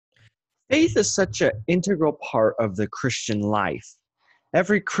Faith is such an integral part of the Christian life.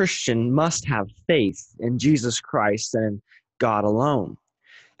 Every Christian must have faith in Jesus Christ and in God alone.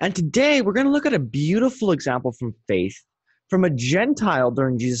 And today we're going to look at a beautiful example from faith from a Gentile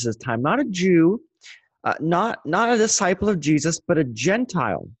during Jesus' time, not a Jew, not a disciple of Jesus, but a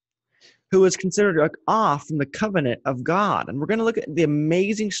Gentile who was considered off from the covenant of God. And we're going to look at the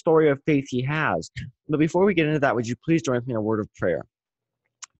amazing story of faith he has. But before we get into that, would you please join with me in a word of prayer?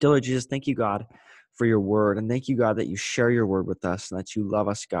 Dear Lord Jesus, thank you, God, for your word. And thank you, God, that you share your word with us and that you love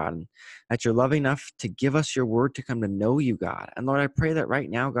us, God, and that you're loving enough to give us your word to come to know you, God. And Lord, I pray that right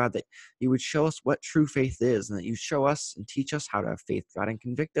now, God, that you would show us what true faith is and that you show us and teach us how to have faith, God, and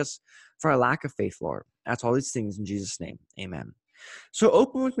convict us for our lack of faith, Lord. That's all these things in Jesus' name. Amen. So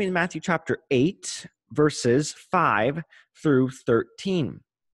open with me in Matthew chapter 8, verses 5 through 13.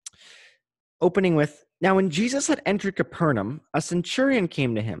 Opening with, "Now when Jesus had entered Capernaum, a centurion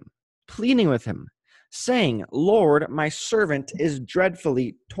came to him, pleading with him, saying, 'Lord, my servant is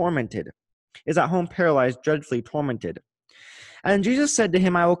at home paralyzed, dreadfully tormented.' And Jesus said to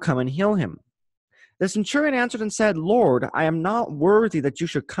him, 'I will come and heal him.' The centurion answered and said, 'Lord, I am not worthy that you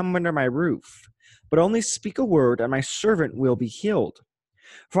should come under my roof, but only speak a word, and my servant will be healed.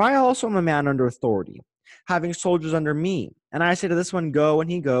 For I also am a man under authority, having soldiers under me. And I say to this one, go,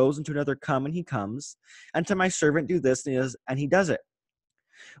 and he goes, and to another, come, and he comes, and to my servant, do this, and he does it.'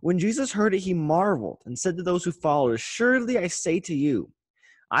 When Jesus heard it, he marveled, and said to those who followed, 'Surely I say to you,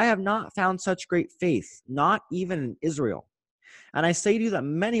 I have not found such great faith, not even in Israel. And I say to you that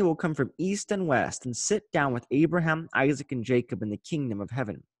many will come from east and west, and sit down with Abraham, Isaac, and Jacob in the kingdom of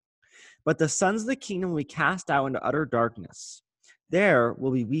heaven. But the sons of the kingdom will be cast out into utter darkness. There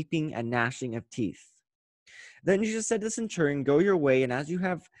will be weeping and gnashing of teeth.' Then Jesus said to the centurion, 'Go your way, and as you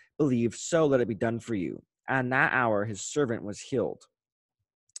have believed, so let it be done for you.' And that hour his servant was healed."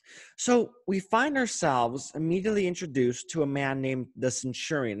 So we find ourselves immediately introduced to a man named the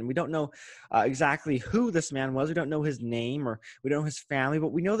centurion. And we don't know exactly who this man was. We don't know his name or we don't know his family, but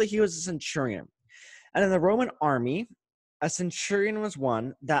we know that he was a centurion. And in the Roman army, a centurion was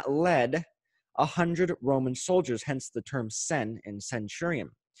one that led 100 Roman soldiers, hence the term in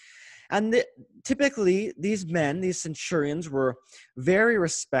centurion. And typically, these centurions, were very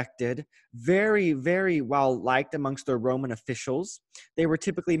respected, very, very well liked amongst their Roman officials. They were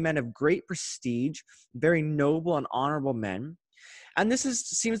typically men of great prestige, very noble and honorable men. And this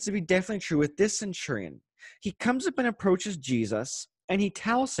seems to be definitely true with this centurion. He comes up and approaches Jesus, and he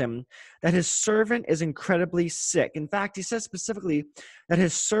tells him that his servant is incredibly sick. In fact, he says specifically that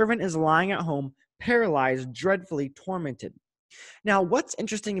his servant is lying at home, paralyzed, dreadfully tormented. Now, what's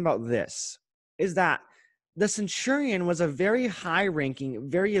interesting about this is that the centurion was a very high-ranking,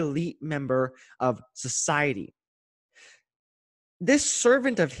 very elite member of society. This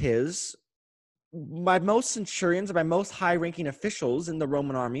servant of his, by most centurions, by most high-ranking officials in the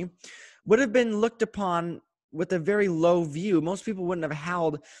Roman army, would have been looked upon with a very low view. Most people wouldn't have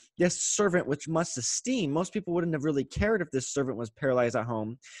held this servant with much esteem. Most people wouldn't have really cared if this servant was paralyzed at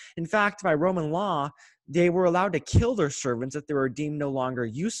home. In fact, by Roman law, they were allowed to kill their servants if they were deemed no longer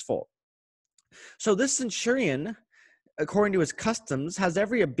useful. So this centurion, according to his customs, has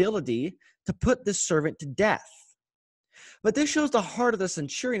every ability to put this servant to death. But this shows the heart of the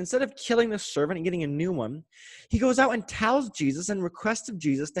centurion. Instead of killing the servant and getting a new one, he goes out and tells Jesus and requests of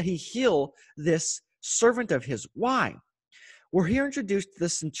Jesus that he heal this servant of his. Why? We're here introduced to the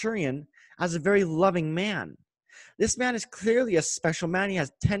centurion as a very loving man. This man is clearly a special man. He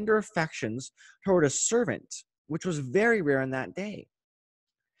has tender affections toward a servant, which was very rare in that day.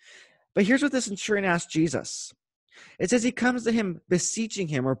 But here's what the centurion asked Jesus. It says he comes to him beseeching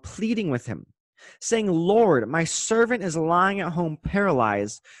him or pleading with him, saying, "Lord, my servant is lying at home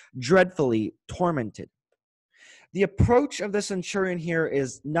paralyzed, dreadfully tormented." The approach of the centurion here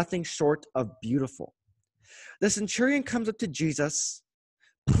is nothing short of beautiful. The centurion comes up to Jesus,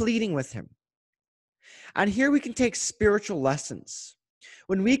 pleading with him. And here we can take spiritual lessons.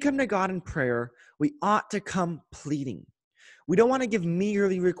 When we come to God in prayer, we ought to come pleading. We don't want to give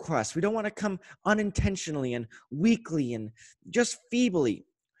meagerly requests. We don't want to come unintentionally and weakly and just feebly.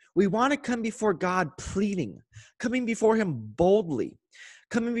 We want to come before God pleading, coming before him boldly,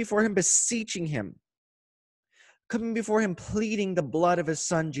 coming before him beseeching him, coming before him pleading the blood of his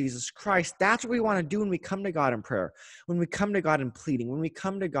son, Jesus Christ. That's what we want to do when we come to God in prayer, when we come to God in pleading, when we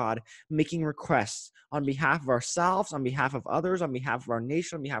come to God making requests on behalf of ourselves, on behalf of others, on behalf of our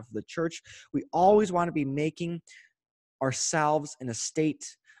nation, on behalf of the church. We always want to be making ourselves in a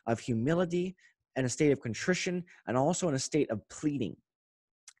state of humility, in a state of contrition, and also in a state of pleading.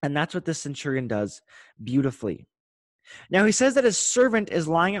 And that's what this centurion does beautifully. Now he says that his servant is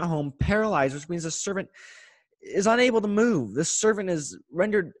lying at home paralyzed, which means the servant is unable to move. This servant is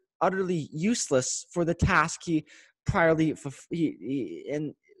rendered utterly useless for the task he priorly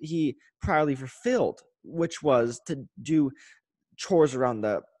fulfilled, which was to do chores around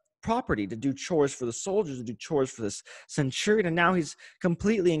the property, to do chores for the soldiers, to do chores for this centurion, and now he's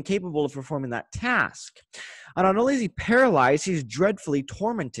completely incapable of performing that task. And not only is he paralyzed, he's dreadfully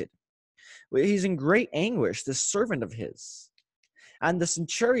tormented. He's in great anguish, this servant of his. And the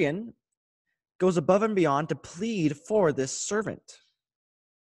centurion goes above and beyond to plead for this servant.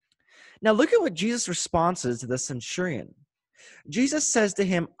 Now look at what Jesus' response is to the centurion. Jesus says to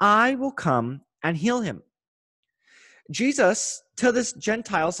him, I will come and heal him. Jesus, to this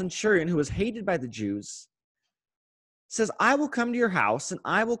Gentile centurion who was hated by the Jews, says, I will come to your house and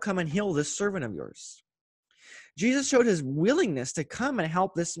I will come and heal this servant of yours. Jesus showed his willingness to come and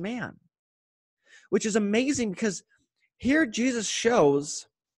help this man, which is amazing because here Jesus shows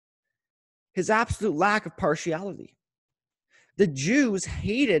his absolute lack of partiality. The Jews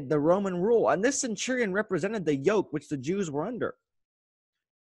hated the Roman rule, and this centurion represented the yoke which the Jews were under.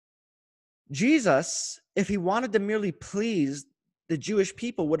 Jesus, if he wanted to merely please the Jewish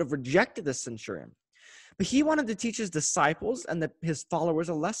people, would have rejected the centurion. But he wanted to teach his disciples and his followers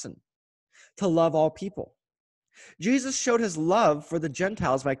a lesson, to love all people. Jesus showed his love for the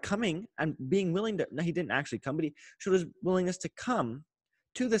Gentiles by coming and being willing to, no, he didn't actually come, but he showed his willingness to come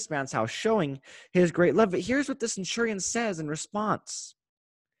to this man's house, showing his great love. But here's what the centurion says in response.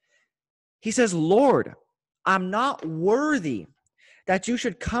 He says, Lord, I'm not worthy that you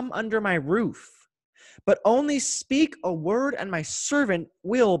should come under my roof, but only speak a word and my servant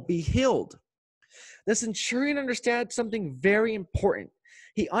will be healed. The centurion understood something very important.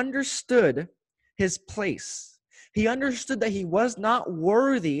 He understood his place. He understood that he was not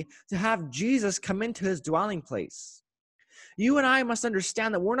worthy to have Jesus come into his dwelling place. You and I must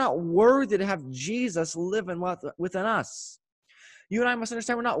understand that we're not worthy to have Jesus live within us. You and I must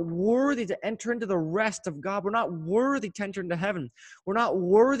understand we're not worthy to enter into the rest of God. We're not worthy to enter into heaven. We're not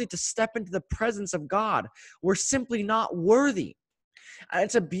worthy to step into the presence of God. We're simply not worthy. And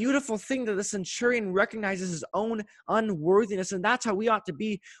it's a beautiful thing that the centurion recognizes his own unworthiness, and that's how we ought to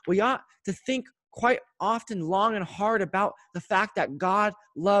be. We ought to think quite often long and hard about the fact that God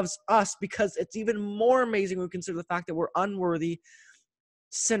loves us, because it's even more amazing when we consider the fact that we're unworthy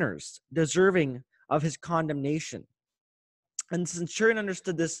sinners, deserving of his condemnation. And the centurion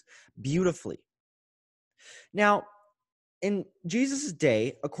understood this beautifully. Now, in Jesus'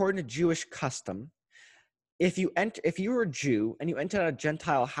 day, according to Jewish custom, if you were a Jew and you entered a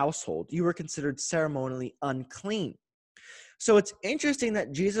Gentile household, you were considered ceremonially unclean. So it's interesting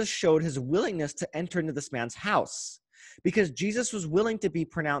that Jesus showed his willingness to enter into this man's house, because Jesus was willing to be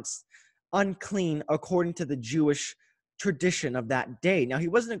pronounced unclean according to the Jewish tradition of that day. Now, he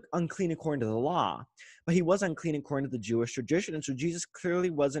wasn't unclean according to the law, but he was unclean according to the Jewish tradition. And so Jesus clearly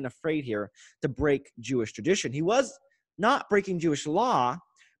wasn't afraid here to break Jewish tradition. He was not breaking Jewish law,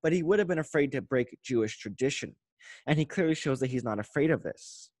 but he would have been afraid to break Jewish tradition. And he clearly shows that he's not afraid of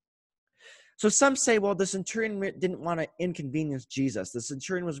this. So some say, well, the centurion didn't want to inconvenience Jesus. The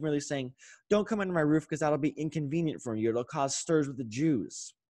centurion was merely saying, don't come under my roof because that'll be inconvenient for you. It'll cause stirs with the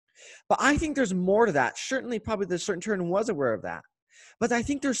Jews. But I think there's more to that. Certainly, probably the centurion was aware of that. But I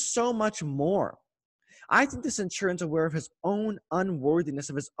think there's so much more. I think the centurion's aware of his own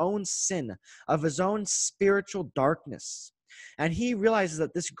unworthiness, of his own sin, of his own spiritual darkness. And he realizes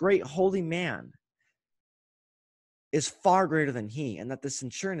that this great holy man is far greater than he, and that the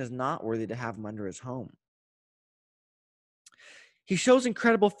centurion is not worthy to have him under his home. He shows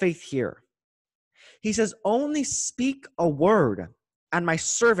incredible faith here. He says, only speak a word, and my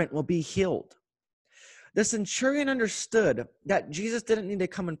servant will be healed. The centurion understood that Jesus didn't need to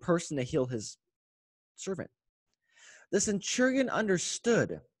come in person to heal his servant. The centurion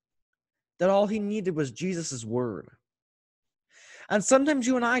understood that all he needed was Jesus' word. And sometimes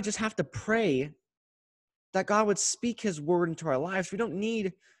you and I just have to pray that God would speak his word into our lives. We don't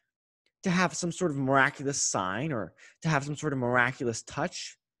need to have some sort of miraculous sign or to have some sort of miraculous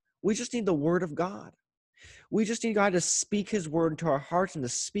touch. We just need the word of God. We just need God to speak his word into our hearts and to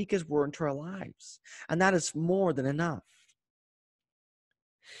speak his word into our lives. And that is more than enough.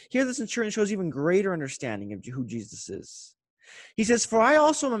 Here the centurion shows even greater understanding of who Jesus is. He says, for I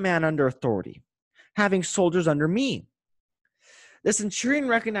also am a man under authority, having soldiers under me. The centurion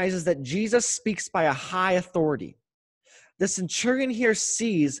recognizes that Jesus speaks by a high authority. The centurion here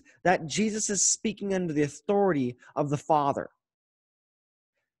sees that Jesus is speaking under the authority of the Father.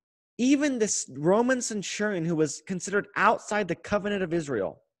 Even this Roman centurion who was considered outside the covenant of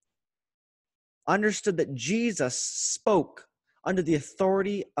Israel understood that Jesus spoke under the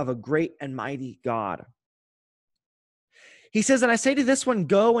authority of a great and mighty God. He says, and I say to this one,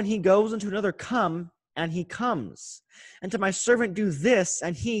 go, and he goes, and to another, come, and he comes. And to my servant, do this,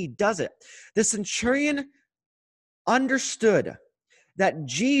 and he does it. The centurion understood that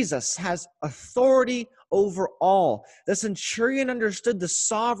Jesus has authority over all. The centurion understood the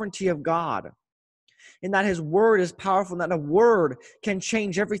sovereignty of God, and that his word is powerful, and that a word can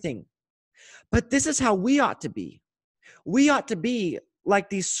change everything. But this is how we ought to be. We ought to be like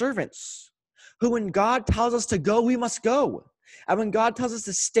these servants who, when God tells us to go, we must go. And when God tells us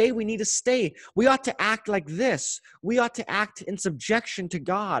to stay, we need to stay. We ought to act like this. We ought to act in subjection to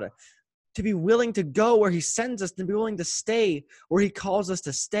God, to be willing to go where he sends us, to be willing to stay where he calls us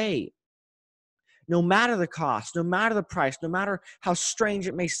to stay. No matter the cost, no matter the price, no matter how strange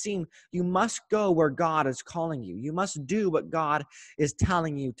it may seem, you must go where God is calling you. You must do what God is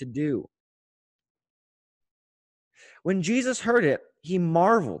telling you to do. When Jesus heard it, he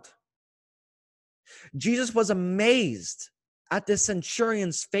marveled. Jesus was amazed at this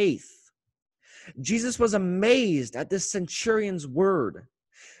centurion's faith. Jesus was amazed at this centurion's word.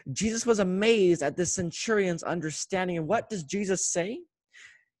 Jesus was amazed at this centurion's understanding. And what does Jesus say?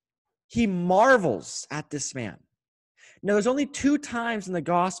 He marvels at this man. Now, there's only 2 times in the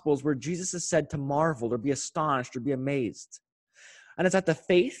Gospels where Jesus is said to marvel or be astonished or be amazed. And it's at the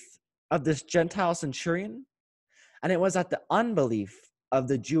faith of this Gentile centurion, and it was at the unbelief of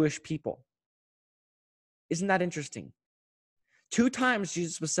the Jewish people. Isn't that interesting? 2 times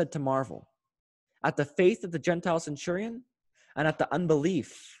Jesus was said to marvel, at the faith of the Gentile centurion and at the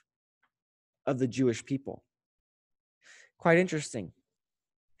unbelief of the Jewish people. Quite interesting.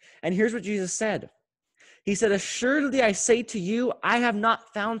 And here's what Jesus said. He said, assuredly I say to you, I have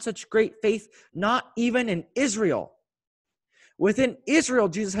not found such great faith, not even in Israel. Within Israel,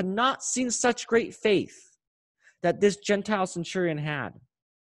 Jesus had not seen such great faith that this Gentile centurion had.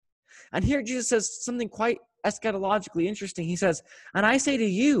 And here Jesus says something quite eschatologically interesting. He says, and I say to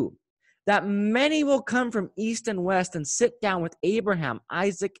you that many will come from east and west and sit down with Abraham,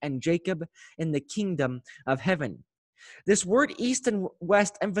 Isaac, and Jacob in the kingdom of heaven. This word east and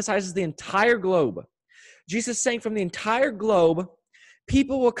west emphasizes the entire globe. Jesus is saying from the entire globe,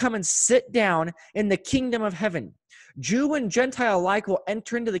 people will come and sit down in the kingdom of heaven. Jew and Gentile alike will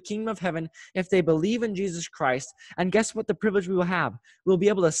enter into the kingdom of heaven if they believe in Jesus Christ. And guess what the privilege we will have? We'll be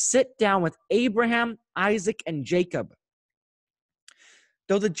able to sit down with Abraham, Isaac, and Jacob.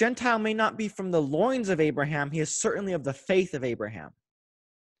 Though the Gentile may not be from the loins of Abraham, he is certainly of the faith of Abraham.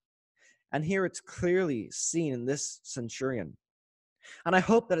 And here it's clearly seen in this centurion. And I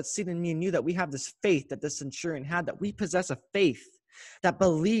hope that it's seen in me and you that we have this faith that this centurion had, that we possess a faith that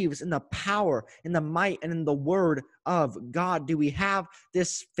believes in the power, in the might, and in the word of God. Do we have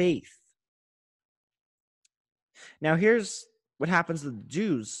this faith? Now here's what happens to the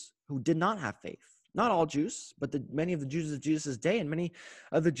Jews who did not have faith. Not all Jews, but many of the Jews of Jesus' day and many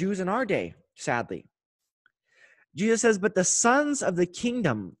of the Jews in our day, sadly. Jesus says, but the sons of the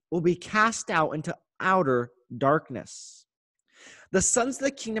kingdom will be cast out into outer darkness. The sons of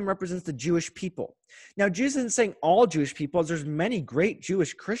the kingdom represents the Jewish people. Now, Jesus isn't saying all Jewish people, as there's many great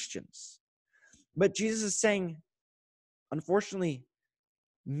Jewish Christians. But Jesus is saying, unfortunately,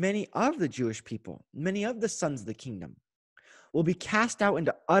 many of the Jewish people, many of the sons of the kingdom, will be cast out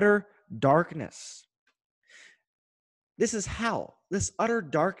into utter darkness. This is hell. This utter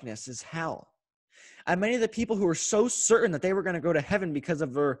darkness is hell. And many of the people who were so certain that they were going to go to heaven because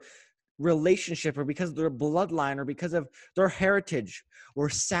of their relationship or because of their bloodline or because of their heritage were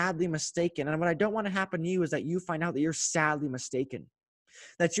sadly mistaken. And what I don't want to happen to you is that you find out that you're sadly mistaken.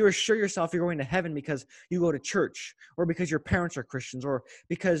 That you assure yourself you're going to heaven because you go to church or because your parents are Christians or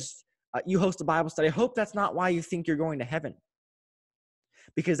because you host a Bible study. I hope that's not why you think you're going to heaven.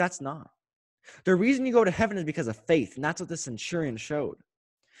 Because that's not. The reason you go to heaven is because of faith. And that's what the centurion showed.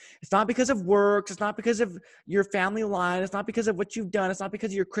 It's not because of works. It's not because of your family line. It's not because of what you've done. It's not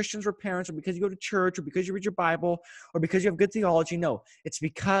because you're Christians or parents or because you go to church or because you read your Bible or because you have good theology. No, it's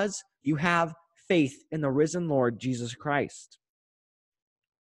because you have faith in the risen Lord Jesus Christ.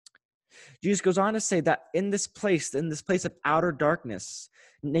 Jesus goes on to say that in this place of outer darkness,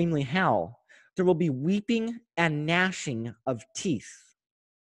 namely hell, there will be weeping and gnashing of teeth.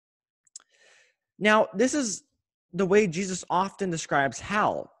 Now, this is the way Jesus often describes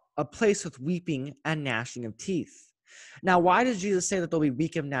hell, a place with weeping and gnashing of teeth. Now, why does Jesus say that there'll be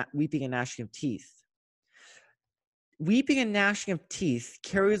weeping and gnashing of teeth? Weeping and gnashing of teeth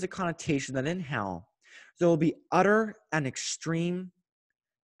carries a connotation that in hell, there will be utter and extreme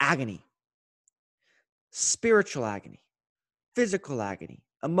agony, spiritual agony, physical agony,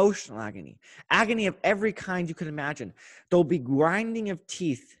 emotional agony, agony of every kind you could imagine. There'll be grinding of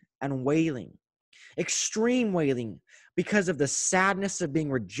teeth and wailing, extreme wailing, because of the sadness of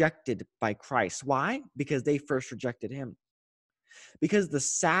being rejected by Christ. Why? Because they first rejected him. Because the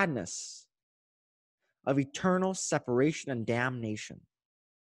sadness of eternal separation and damnation.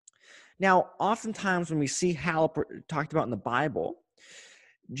 Now, oftentimes when we see hell talked about in the Bible,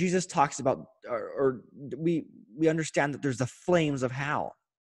 Jesus talks about, or we understand that there's the flames of hell.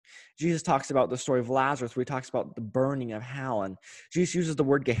 Jesus talks about the story of Lazarus, where he talks about the burning of hell. And Jesus uses the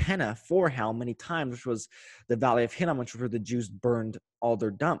word Gehenna for hell many times, which was the valley of Hinnom, which was where the Jews burned all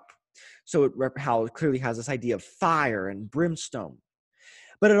their dump. So hell clearly has this idea of fire and brimstone.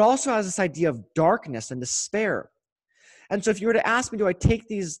 But it also has this idea of darkness and despair. And so if you were to ask me, do I take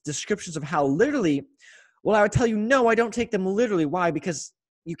these descriptions of hell literally? Well, I would tell you, no, I don't take them literally. Why? Because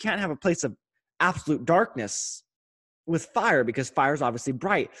you can't have a place of absolute darkness with fire, because fire is obviously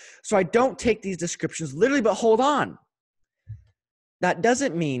bright. So I don't take these descriptions literally, but hold on. That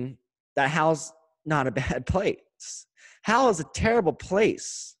doesn't mean that hell's not a bad place. Hell is a terrible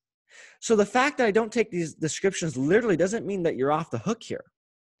place. So the fact that I don't take these descriptions literally doesn't mean that you're off the hook here.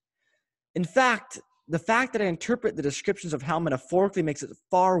 In fact, the fact that I interpret the descriptions of hell metaphorically makes it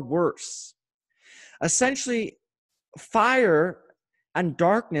far worse. Essentially, fire and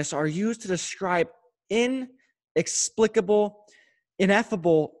darkness are used to describe inexplicable,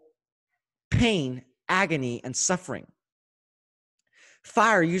 ineffable pain, agony, and suffering.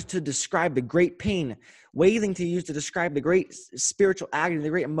 Fire used to describe the great pain, wailing to use to describe the great spiritual agony, the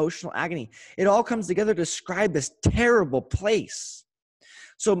great emotional agony. It all comes together to describe this terrible place.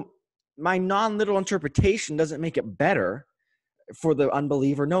 So my non-literal interpretation doesn't make it better for the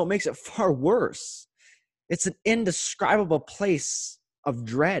unbeliever. No, it makes it far worse. It's an indescribable place of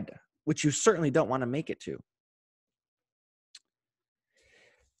dread, which you certainly don't want to make it to.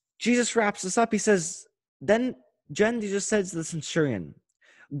 Jesus wraps this up. He says, then Jesus says to the centurion,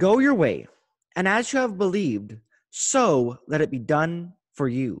 go your way, and as you have believed, so let it be done for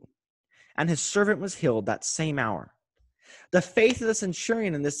you. And his servant was healed that same hour. The faith of the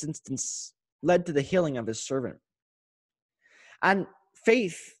centurion in this instance led to the healing of his servant. And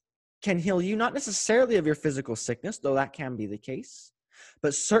faith can heal you, not necessarily of your physical sickness, though that can be the case,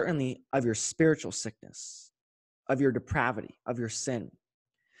 but certainly of your spiritual sickness, of your depravity, of your sin.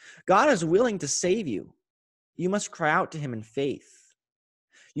 God is willing to save you. You must cry out to him in faith.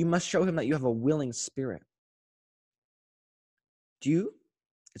 You must show him that you have a willing spirit. Do you?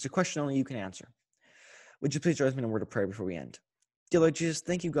 It's a question only you can answer. Would you please join me in a word of prayer before we end? Dear Lord Jesus,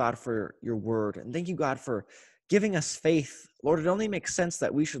 thank you, God, for your word. And thank you, God, for giving us faith. Lord, it only makes sense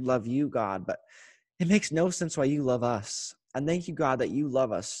that we should love you, God, but it makes no sense why you love us. And thank you, God, that you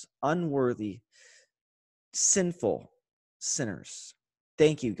love us, unworthy, sinful sinners.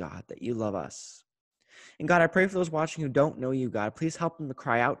 Thank you, God, that you love us. And God, I pray for those watching who don't know you, God, please help them to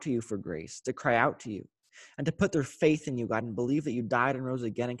cry out to you for grace, to cry out to you, and to put their faith in you, God, and believe that you died and rose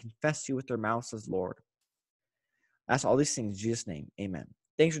again and confess you with their mouths as Lord. That's all these things in Jesus' name. Amen.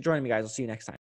 Thanks for joining me, guys. I'll see you next time.